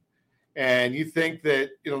person and you think that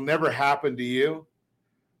it'll never happen to you,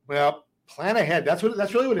 well, plan ahead. That's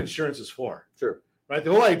really what insurance is for. Sure. Right.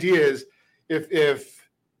 The whole idea is if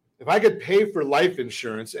I could pay for life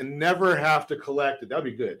insurance and never have to collect it, that'd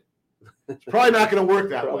be good. It's probably not going to work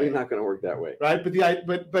that way. Probably not going to work that way. Right.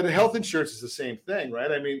 But health insurance is the same thing,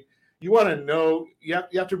 right? I mean, you want to know, you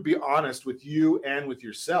have to be honest with you and with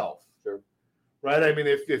yourself. Sure. Right. I mean,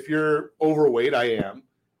 if you're overweight, I am.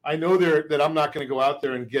 I know that I'm not going to go out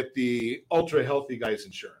there and get the ultra healthy guy's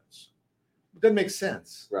insurance. It doesn't make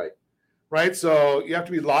sense. Right. Right. So you have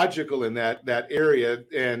to be logical in that area.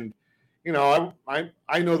 And,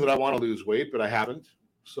 I know that I want to lose weight, but I haven't.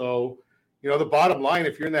 So, the bottom line,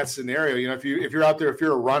 if you're in that scenario, if you're out there, if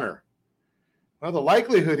you're a runner, well, the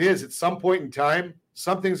likelihood is at some point in time,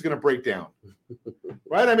 something's going to break down.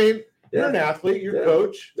 Right. I mean, you're an athlete, you're a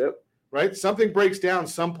coach. Yep. Right. Something breaks down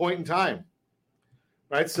some point in time.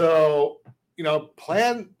 Right. So, you're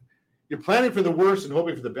planning for the worst and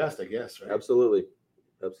hoping for the best, I guess. Right. Absolutely.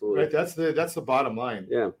 Right. That's the bottom line.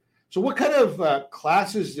 Yeah. So what kind of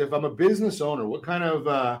classes, if I'm a business owner, what kind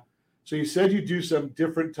of, so you said you do some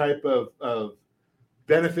different type of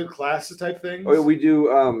benefit classes type things? Oh, we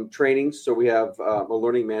do trainings. So we have a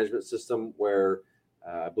learning management system where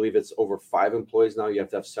I believe it's over 5 employees now. You have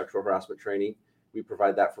to have sexual harassment training. We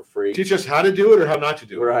provide that for free. Teach us how to do it or how not to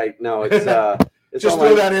do it. Right. No, it's it's just online.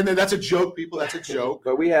 throw that in there. That's a joke, people. That's a joke.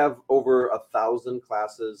 But we have over 1,000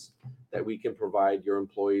 classes that we can provide your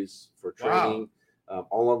employees for training,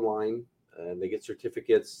 all online, and they get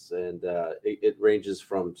certificates. And it ranges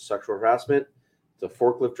from sexual harassment to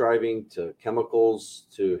forklift driving to chemicals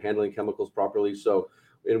to handling chemicals properly. So,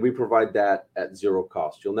 and we provide that at zero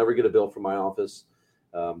cost. You'll never get a bill from my office.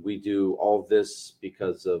 We do all of this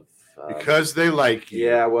because they like you.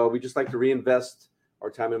 Yeah, well, we just like to reinvest our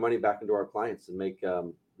time and money back into our clients and make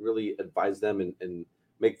really advise them and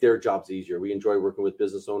make their jobs easier. We enjoy working with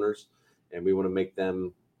business owners, and we want to make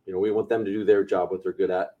them, we want them to do their job, what they're good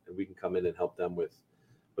at, and we can come in and help them with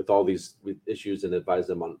all these issues and advise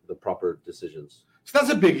them on the proper decisions. So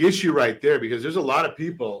that's a big issue right there, because there's a lot of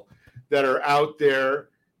people that are out there,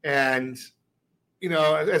 and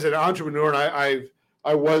as an entrepreneur, and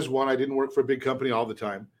I was one. I didn't work for a big company all the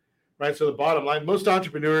time. Right. So the bottom line, most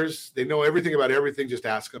entrepreneurs, they know everything about everything. Just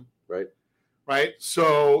ask them. Right. Right.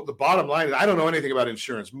 So the bottom line is I don't know anything about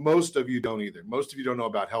insurance. Most of you don't either. Most of you don't know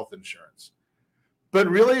about health insurance. But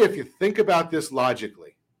really, if you think about this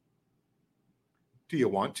logically, do you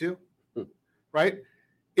want to? Right.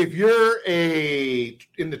 If you're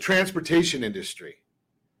in the transportation industry,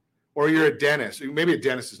 or you're a dentist, maybe a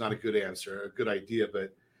dentist is not a good answer, a good idea.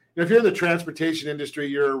 But if you're in the transportation industry,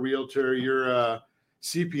 you're a realtor, you're a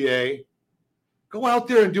CPA, go out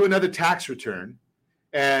there and do another tax return.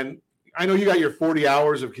 And I know you got your 40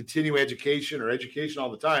 hours of continuing education or education all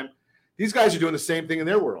the time. These guys are doing the same thing in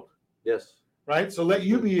their world. Yes. Right. So let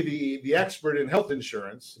you be the expert in health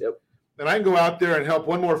insurance. Yep. And I can go out there and help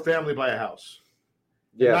one more family buy a house.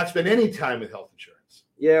 Yeah. Not spend any time with health insurance.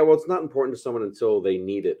 Yeah. Well, it's not important to someone until they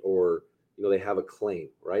need it or, they have a claim.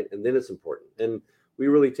 Right. And then it's important. And we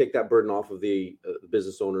really take that burden off of the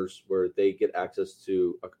business owners, where they get access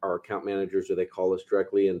to our account managers, or they call us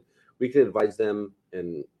directly, and we can advise them.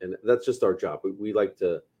 And that's just our job. We like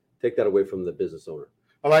to take that away from the business owner.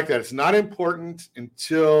 I like that. It's not important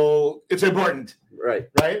until it's important. Right.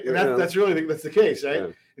 Right. And that's really that's the case, right? Yeah.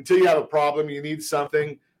 Until you have a problem, you need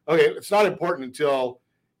something. Okay. It's not important until,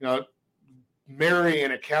 Mary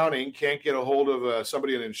in accounting can't get a hold of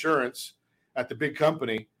somebody in insurance at the big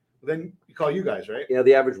company. Then you call you guys, right? Yeah,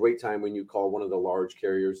 the average wait time when you call one of the large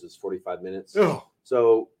carriers is 45 minutes. Oh.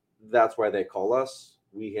 So that's why they call us.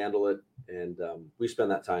 We handle it, and we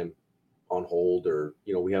spend that time on hold, or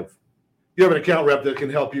we have. You have an account rep that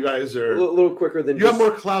can help you guys, or a little quicker than you have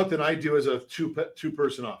more clout than I do as a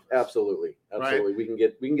two-person office. Absolutely. Right? We can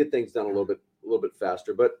get things done a little bit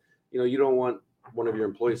faster, but you don't want one of your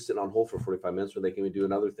employees sitting on hold for 45 minutes when they can be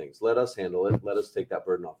doing other things. Let us handle it. Let us take that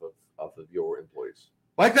burden off of your employees.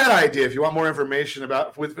 Like that idea. If you want more information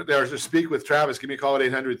about or speak with Travis, give me a call at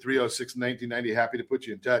 800-306-1990. Happy to put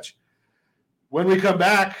you in touch. When we come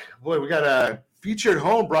back, we got a featured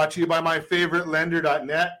home brought to you by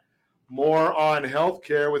myfavouritelender.net. More on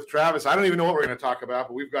healthcare with Travis. I don't even know what we're going to talk about,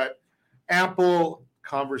 but we've got ample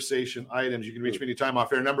conversation items. You can reach me anytime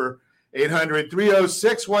off air number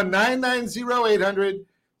 800-306-1990,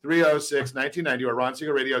 800-306-1990, or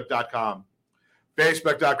RonSiegelRadio.com.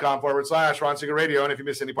 Facebook.com/Ron Siegel Radio. And if you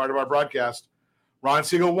miss any part of our broadcast, Ron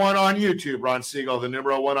Siegel 1 on YouTube. Ron Siegel, the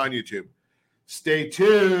number 1 on YouTube. Stay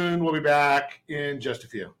tuned. We'll be back in just a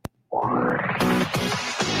few. Ron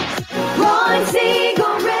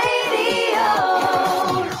Siegel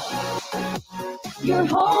Radio. Your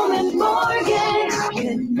home and mortgage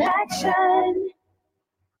connection.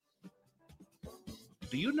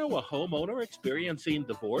 Do you know a homeowner experiencing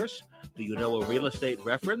divorce? Do you know a real estate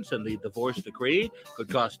reference and the divorce decree could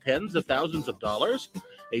cost tens of thousands of dollars?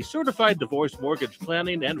 A certified divorce mortgage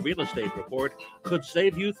planning and real estate report could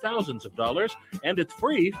save you thousands of dollars, and it's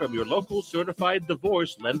free from your local certified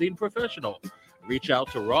divorce lending professional. Reach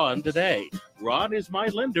out to Ron today.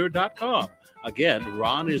 RonIsMyLender.com. Again,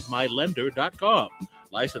 RonIsMyLender.com.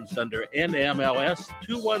 Licensed under NMLS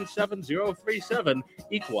 217037,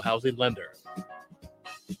 Equal Housing Lender.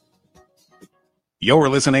 You're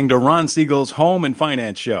listening to Ron Siegel's Home and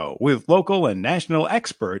Finance Show with local and national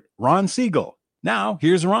expert Ron Siegel. Now,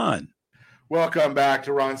 here's Ron. Welcome back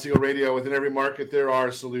to Ron Siegel Radio. Within every market, there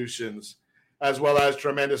are solutions, as well as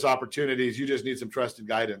tremendous opportunities. You just need some trusted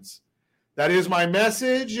guidance. That is my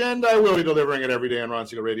message, and I will be delivering it every day on Ron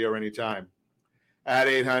Siegel Radio or anytime. At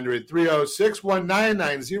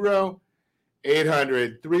 800-306-1990,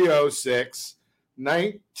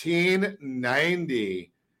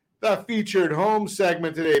 800-306-1990. The featured home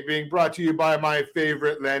segment today being brought to you by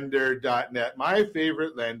myfavouritelender.net.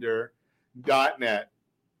 Myfavouritelender.net.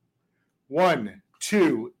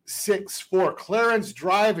 1264 Clarence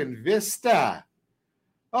Drive in Vista.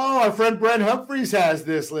 Oh, our friend Brent Humphreys has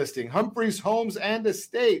this listing. Humphreys Homes and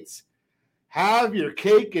Estates. Have your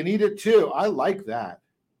cake and eat it too. I like that.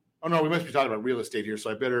 Oh, no, we must be talking about real estate here,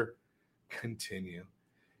 so I better continue.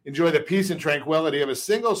 Enjoy the peace and tranquility of a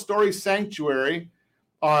single-story sanctuary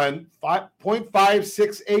on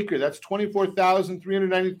 0.56 acre. That's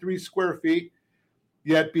 24,393 square feet.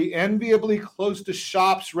 Yet be enviably close to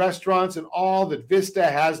shops, restaurants, and all that Vista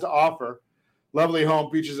has to offer. Lovely home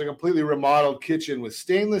features a completely remodeled kitchen with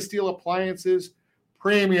stainless steel appliances,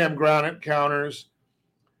 premium granite counters,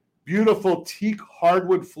 beautiful teak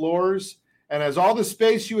hardwood floors, and has all the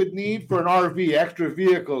space you would need for an RV, extra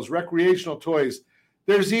vehicles, recreational toys.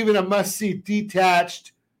 There's even a must-see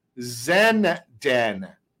detached Zen Den,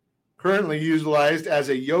 currently utilized as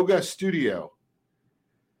a yoga studio.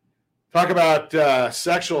 Talk about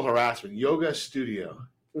sexual harassment, yoga studio.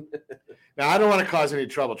 Now, I don't want to cause any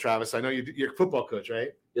trouble, Travis. I know you're a football coach, right?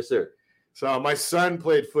 Yes, sir. So my son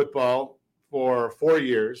played football for 4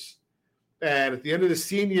 years. And at the end of the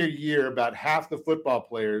senior year, about half the football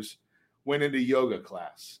players went into yoga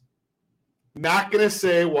class. Not going to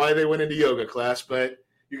say why they went into yoga class, but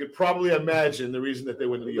you could probably imagine the reason that they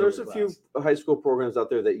went into yoga class. There's a few high school programs out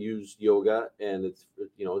there that use yoga, and it's,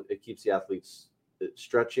 you know, it keeps the athletes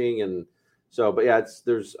stretching, and so, but yeah,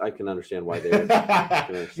 I can understand why they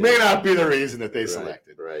may not be the reason that they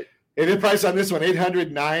selected. Right. And the price on this one,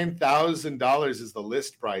 $809,000 is the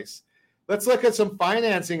list price. Let's look at some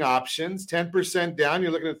financing options. 10% down,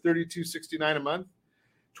 you're looking at $32.69 a month.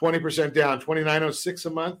 20% down, $29.06 a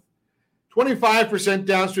month. 25%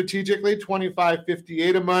 down strategically,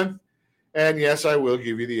 $25.58 a month. And yes, I will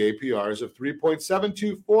give you the APRs of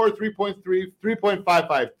 3.724, 3.3,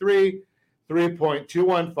 3.553,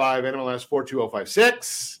 3.215, NMLS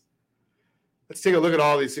 42056. Let's take a look at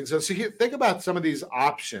all these things. So think about some of these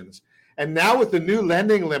options. And now with the new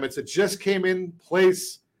lending limits that just came in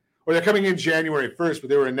place, or they're coming in January 1st, but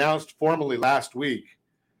they were announced formally last week.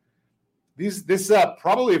 This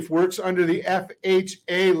probably works under the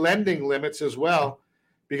FHA lending limits as well,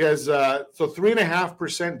 because so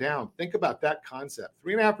 3.5% down. Think about that concept.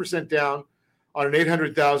 3.5% down on an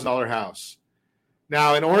 $800,000 house.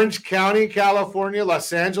 Now in Orange County, California,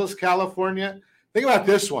 Los Angeles, California, think about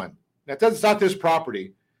this one. Now it's not this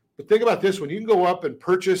property, but think about this one. You can go up and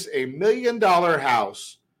purchase $1 million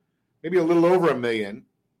house, maybe a little over $1 million,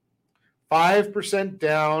 5%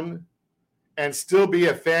 down, and still be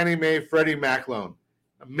a Fannie Mae, Freddie Mac loan.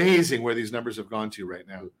 Amazing where these numbers have gone to right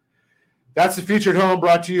now. That's the featured home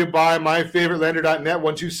brought to you by myfavouritelender.net,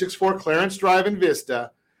 1264 Clarence Drive in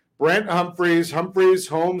Vista. Brent Humphreys, Humphreys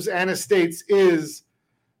Homes and Estates is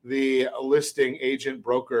the listing agent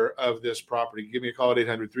broker of this property. Give me a call at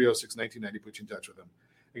 800-306-1990. Put you in touch with them.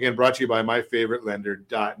 Again, brought to you by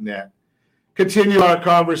myfavouritelender.net. Continue our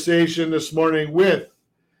conversation this morning with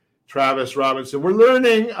Travis Robinson. We're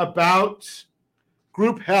learning about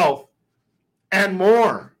group health and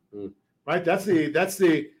more, right? That's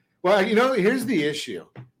the, well, you know, here's the issue,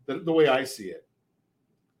 the way I see it.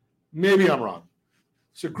 Maybe I'm wrong.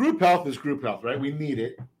 So group health is group health, right? We need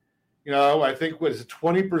it. You know, I think,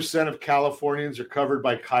 20% of Californians are covered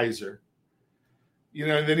by Kaiser. You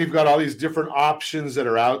know, and then you've got all these different options that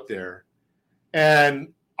are out there.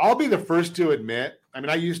 And I'll be the first to admit, I mean,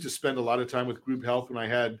 I used to spend a lot of time with group health when I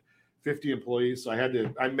had 50 employees. So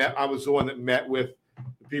I was the one that met with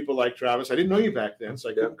people like Travis. I didn't know you back then, so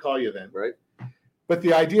I couldn't call you then. Right. But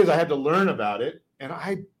the idea is I had to learn about it, and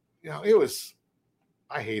I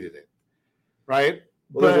hated it. Right.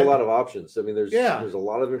 Well, there's a lot of options. I mean, there's a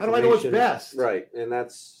lot of information. How do I know what's best? Right. And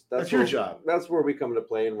that's your job. That's where we come into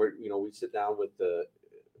play, and we sit down with the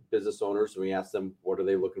business owners and we ask them, what are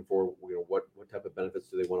they looking for? What type of benefits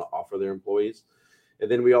do they want to offer their employees? And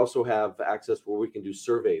then we also have access where we can do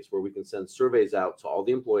surveys, where we can send surveys out to all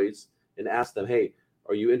the employees and ask them, hey,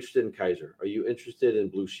 are you interested in Kaiser? Are you interested in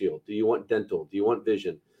Blue Shield? Do you want dental? Do you want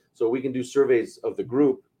vision? So we can do surveys of the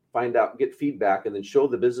group, find out, get feedback, and then show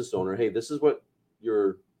the business owner, hey, this is what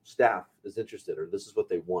your staff is interested, or this is what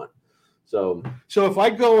they want. So if I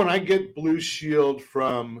go and I get Blue Shield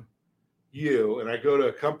from you, and I go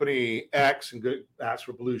to company X and ask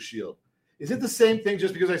for Blue Shield, is it the same thing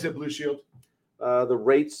just because I said Blue Shield? The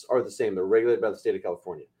rates are the same. They're regulated by the state of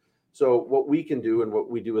California. So what we can do and what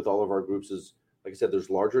we do with all of our groups is, like I said,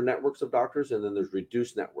 there's larger networks of doctors, and then there's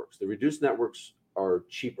reduced networks. The reduced networks are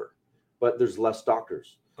cheaper, but there's less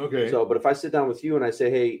doctors. Okay. So, but if I sit down with you and I say,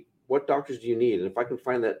 hey, what doctors do you need? And if I can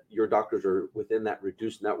find that your doctors are within that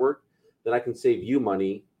reduced network, then I can save you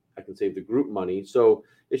money. I can save the group money. So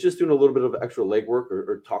it's just doing a little bit of extra legwork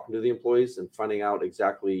or talking to the employees and finding out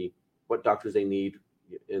exactly what doctors they need.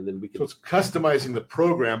 And then we can. So it's customizing the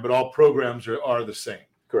program, but all programs are the same.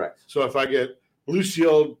 Correct. So if I get Blue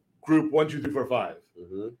Shield group 1, 2, 3, 4, 5,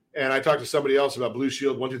 and I talk to somebody else about Blue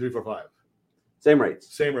Shield 1, 2, 3, 4, 5. Same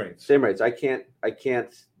rates. Same rates. Same rates. I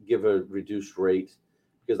can't give a reduced rate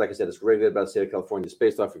because, like I said, it's regulated by the state of California. It's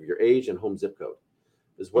based off of your age and home zip code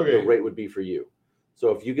is what the rate would be for you. So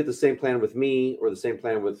if you get the same plan with me or the same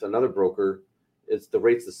plan with another broker, the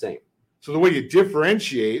rate's the same. So the way you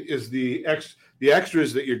differentiate is the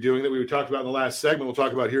extras that you're doing that we talked about in the last segment. We'll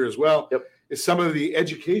talk about here as well. Yep. Is some of the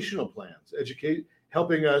educational plans,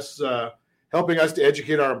 helping us to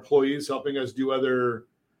educate our employees, helping us do other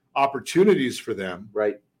opportunities for them.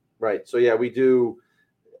 Right. So yeah, we do.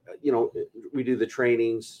 We do the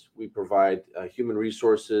trainings. We provide human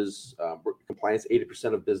resources, compliance.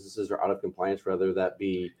 80% of businesses are out of compliance, whether that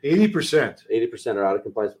be 80%. 80% are out of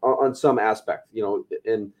compliance on some aspect.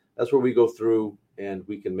 And that's where we go through and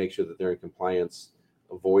we can make sure that they're in compliance,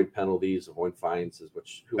 avoid penalties, avoid fines.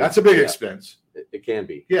 That's a big expense. It can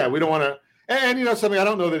be. Yeah, we don't want to. And something, I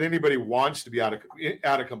don't know that anybody wants to be out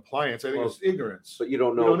of compliance. I think it's ignorance. But you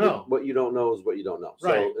don't know. What you don't know is what you don't know.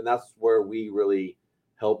 Right. So, and that's where we really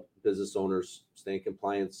help business owners stay in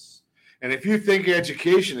compliance. And if you think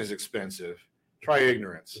education is expensive, try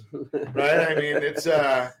ignorance. Right? I mean, it's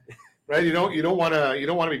right. You don't want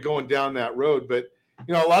to be going down that road. But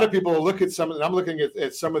a lot of people look at some. And I'm looking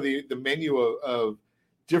at some of the menu of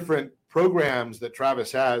different programs that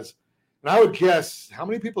Travis has. And I would guess, how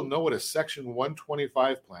many people know what a Section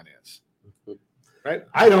 125 plan is? Right?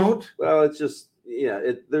 I don't. Well, it's just,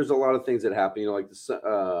 there's a lot of things that happen, like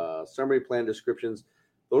the summary plan descriptions.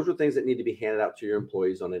 Those are things that need to be handed out to your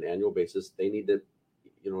employees on an annual basis. They need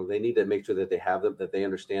to make sure that they have them, that they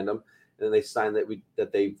understand them, and then they sign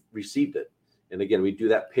that they've received it. And again, we do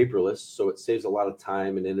that paperless, so it saves a lot of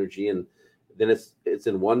time and energy. And then it's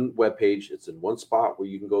in one web page. It's in one spot where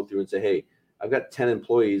you can go through and say, hey, I've got 10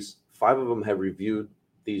 employees. 5 of them have reviewed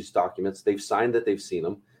these documents. They've signed that they've seen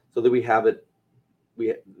them, so that we have it.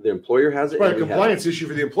 The employer has it. It's probably a compliance issue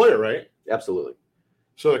for the employer, right? Absolutely.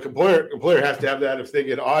 So the employer has to have that if they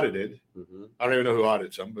get audited. Mm-hmm. I don't even know who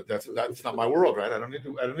audits them, but that's not my world, right? I don't need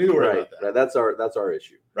to worry about that. Right. That's our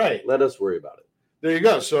issue. Right. Let us worry about it. There you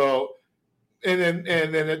go. So, and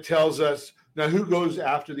then it tells us now who goes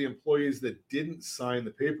after the employees that didn't sign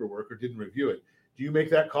the paperwork or didn't review it. Do you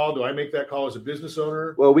make that call? Do I make that call as a business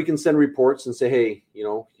owner? Well, we can send reports and say, hey,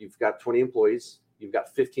 you've got 20 employees. You've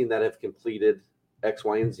got 15 that have completed X,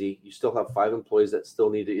 Y, and Z. You still have 5 employees that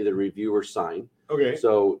still need to either review or sign. Okay.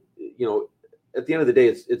 So, at the end of the day,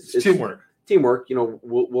 it's teamwork. Teamwork.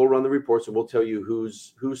 We'll run the reports and we'll tell you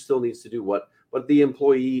who still needs to do what. But the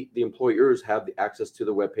employers have the access to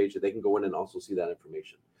the webpage that they can go in and also see that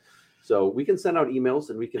information. So we can send out emails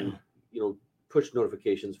and we can, push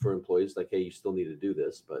notifications for employees like, hey, you still need to do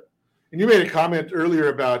this. And you made a comment earlier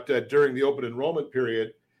about during the open enrollment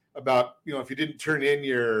period about, if you didn't turn in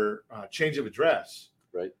your change of address.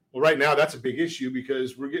 Right. Well, right now that's a big issue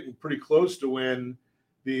because we're getting pretty close to when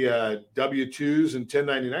the W-2s and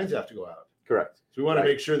 1099s have to go out. Correct. So we want to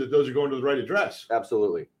make sure that those are going to the right address.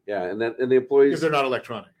 Absolutely. Yeah. And the employees. If they're not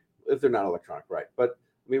electronic. Right. But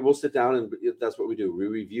we'll sit down and that's what we do. We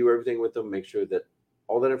review everything with them, make sure that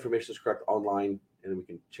all that information is correct online, and we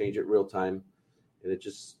can change it real time. And it's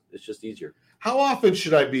just easier. How often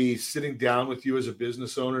should I be sitting down with you as a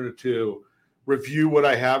business owner to review what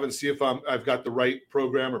I have and see if I've got the right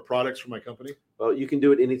program or products for my company? Well, you can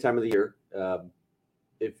do it any time of the year.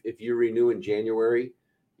 If you renew in January,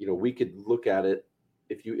 we could look at it.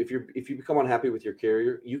 If you become unhappy with your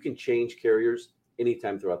carrier, you can change carriers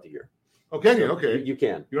anytime throughout the year. Okay. So okay. You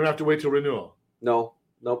can. You don't have to wait till renewal.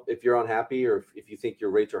 Nope. If you're unhappy or if you think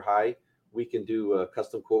your rates are high, we can do a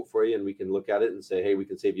custom quote for you and we can look at it and say, hey, we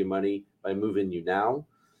can save you money by moving you now.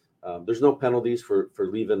 There's no penalties for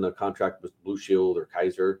leaving a contract with Blue Shield or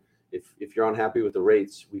Kaiser. If you're unhappy with the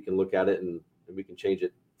rates, we can look at it and we can change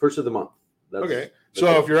it first of the month. Okay.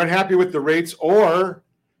 So if you're unhappy with the rates or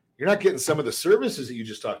you're not getting some of the services that you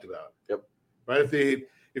just talked about. Yep. Right.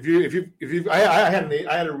 I had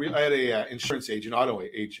a insurance agent, auto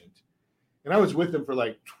agent. And I was with them for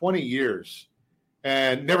like 20 years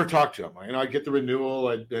and never talked to them. I get the renewal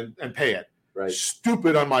and pay it. Right.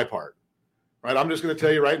 Stupid on my part. Right. I'm just going to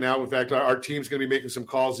tell you right now. In fact, our team's going to be making some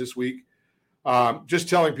calls this week. Just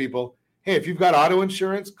telling people, hey, if you've got auto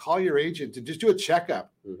insurance, call your agent and just do a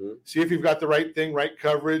checkup. Mm-hmm. See if you've got the right thing, right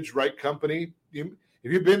coverage, right company.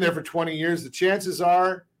 If you've been there for 20 years, the chances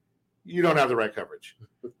are you don't have the right coverage,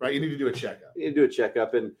 right? You need to do a checkup. You do a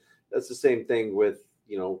checkup, and that's the same thing with,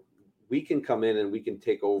 we can come in and we can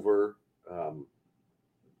take over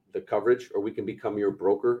the coverage, or we can become your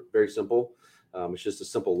broker. Very simple. It's just a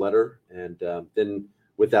simple letter. And then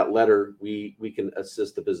with that letter, we can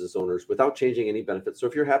assist the business owners without changing any benefits. So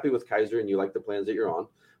if you're happy with Kaiser and you like the plans that you're on,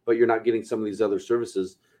 but you're not getting some of these other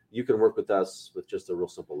services, you can work with us with just a real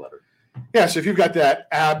simple letter. Yeah, so if you've got that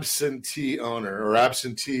absentee owner or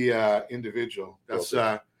absentee individual, that's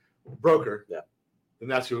broker. Yeah,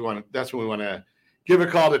 and that's who we want. That's when we want to give a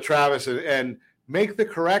call to Travis and make the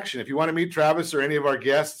correction. If you want to meet Travis or any of our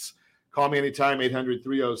guests, call me anytime,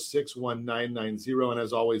 800-306-1990. And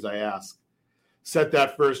as always, I ask, set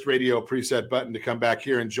that first radio preset button to come back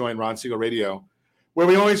here and join Ron Siegel Radio, where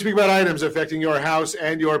we only speak about items affecting your house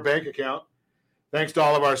and your bank account. Thanks to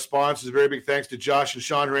all of our sponsors. A very big thanks to Josh and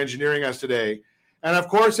Sean who are engineering us today. And, of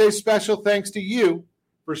course, a special thanks to you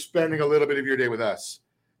for spending a little bit of your day with us.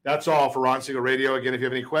 That's all for Ron Siegel Radio. Again, if you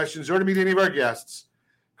have any questions or to meet any of our guests,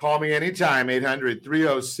 call me anytime,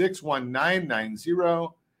 800-306-1990,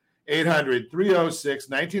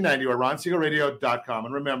 800-306-1990, or ronsiegelradio.com.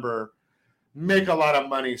 And remember, make a lot of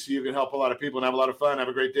money so you can help a lot of people and have a lot of fun. Have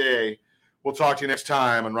a great day. We'll talk to you next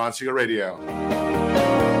time on Ron Siegel Radio.